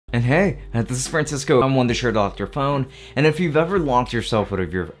And hey, this is Francisco. I'm Wondershare Dr.Fone, and if you've ever locked yourself out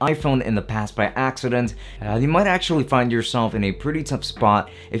of your iPhone in the past by accident, you might actually find yourself in a pretty tough spot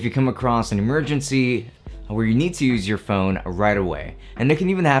if you come across an emergency where you need to use your phone right away. And it can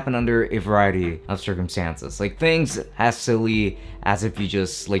even happen under a variety of circumstances, like things as silly as if you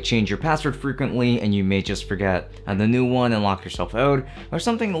just change your password frequently and you may just forget the new one and lock yourself out, or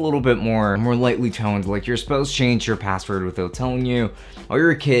something a little bit more lightly toned, like your spouse changed your password without telling you, or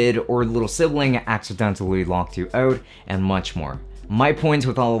your kid or little sibling accidentally locked you out, and much more. My point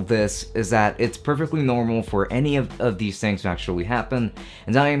with all of this is that it's perfectly normal for any of these things to actually happen,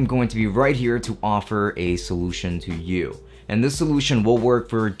 and I am going to be right here to offer a solution to you. And this solution will work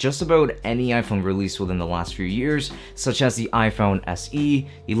for just about any iPhone released within the last few years, such as the iPhone SE,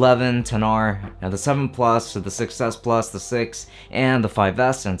 11, 10R, and the 7 Plus, the 6S Plus, the 6, and the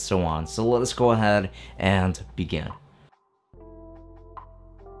 5S, and so on. So let us go ahead and begin.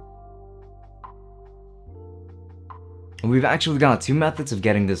 We've actually got two methods of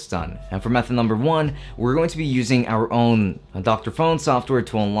getting this done, and for method number one, we're going to be using our own Dr.Fone software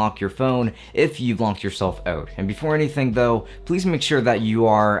to unlock your phone if you've locked yourself out. And before anything though, please make sure that you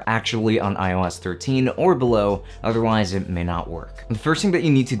are actually on iOS 13 or below, otherwise it may not work. The first thing that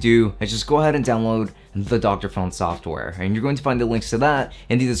you need to do is just go ahead and download the Dr.Fone software, and you're going to find the links to that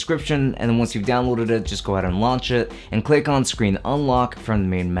in the description, and then once you've downloaded it, just go ahead and launch it and click on Screen Unlock from the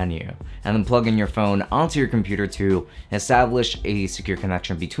main menu, and then plug in your phone onto your computer to establish a secure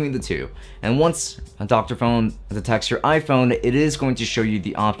connection between the two. And once Dr.Fone detects your iPhone, it is going to show you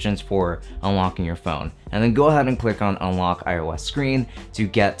the options for unlocking your phone, and then go ahead and click on Unlock iOS Screen to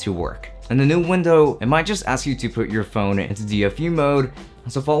get to work. In the new window, it might just ask you to put your phone into DFU mode,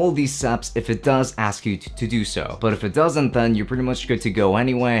 so follow these steps if it does ask you to do so. But if it doesn't, then you're pretty much good to go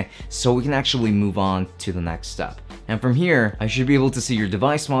anyway, so we can actually move on to the next step. And from here, I should be able to see your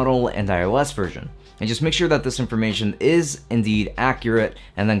device model and iOS version. And just make sure that this information is indeed accurate,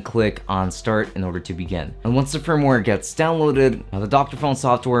 and then click on Start in order to begin. And once the firmware gets downloaded, the Dr.Fone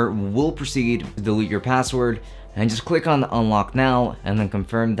software will proceed to delete your password, and just click on Unlock Now, and then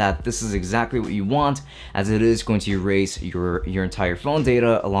confirm that this is exactly what you want, as it is going to erase your entire phone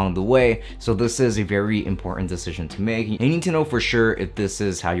data along the way. So this is a very important decision to make. You need to know for sure if this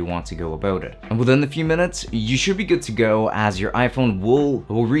is how you want to go about it. And within a few minutes, you should be good to go, as your iPhone will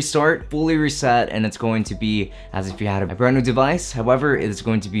restart, fully reset, and it's going to be as if you had a brand new device. However, it is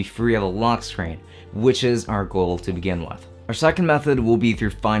going to be free of a lock screen, which is our goal to begin with. Our second method will be through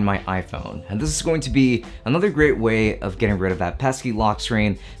Find My iPhone, and this is going to be another great way of getting rid of that pesky lock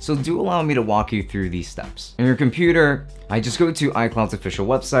screen, so do allow me to walk you through these steps. On your computer, I just go to iCloud's official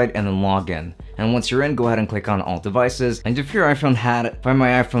website and then log in. And once you're in, go ahead and click on All Devices, and if your iPhone had Find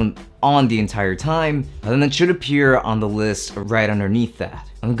My iPhone on the entire time, then it should appear on the list right underneath that.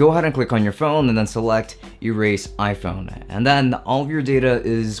 And go ahead and click on your phone and then select Erase iPhone, and then all of your data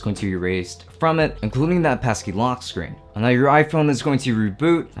is going to be erased from it, including that pesky lock screen. And now your iPhone is going to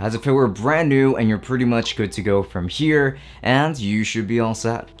reboot as if it were brand new, and you're pretty much good to go from here, and you should be all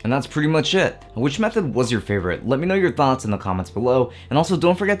set. And that's pretty much it. Which method was your favorite? Let me know your thoughts in the comments below, and also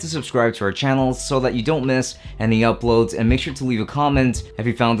don't forget to subscribe to our channel so that you don't miss any uploads, and make sure to leave a comment if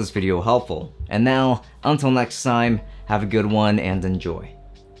you found this video helpful. And now, until next time, have a good one and enjoy.